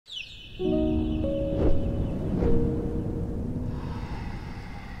My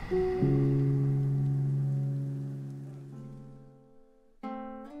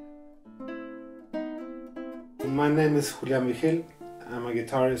name is Julian Vigil. I'm a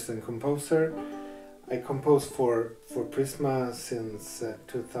guitarist and composer. I compose for Prisma since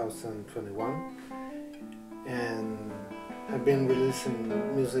 2021 and have been releasing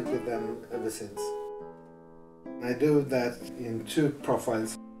music with them ever since. I do that in two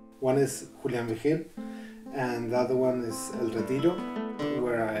profiles. One is Julian Vigil and the other one is El Retiro,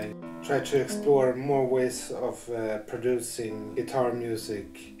 where I try to explore more ways of producing guitar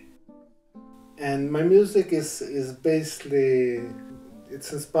music. And my music is basically,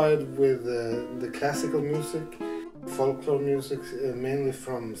 it's inspired with the classical music, folklore music, mainly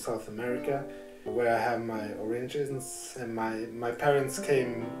from South America, where I have my origins. And my parents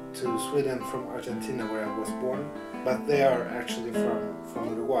came to Sweden from Argentina, where I was born, but they are actually from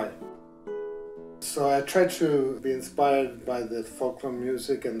Uruguay. So I try to be inspired by the folklore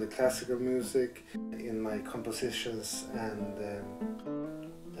music and the classical music in my compositions and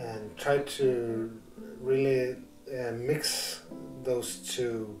try to really mix those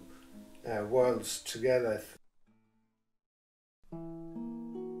two worlds together.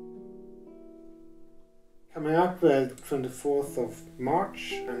 Coming up 24th of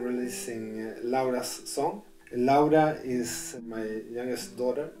March, I'm releasing Laura's song. Laura is my youngest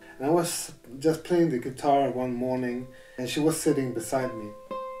daughter, and I was just playing the guitar one morning and she was sitting beside me,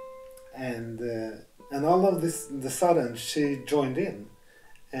 and all of this, the sudden she joined in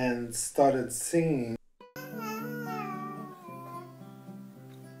and started singing.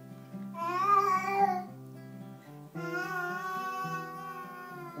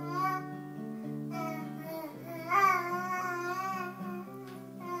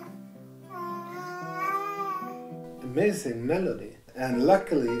 Amazing melody, and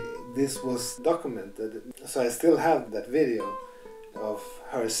luckily this was documented, so I still have that video of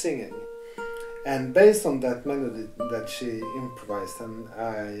her singing. And based on that melody that she improvised, and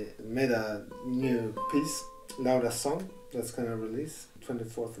I made a new piece, Laura's Song, that's gonna release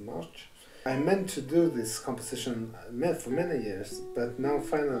 24th of March. I meant to do this composition for many years, but now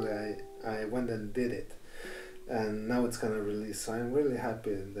finally I went and did it, and now it's gonna release. So I'm really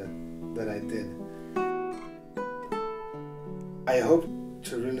happy that I did. I hope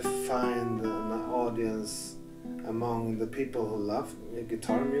to really find an audience among the people who love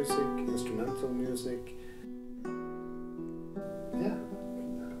guitar music, instrumental music. Yeah,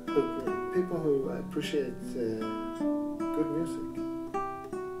 people who appreciate good music.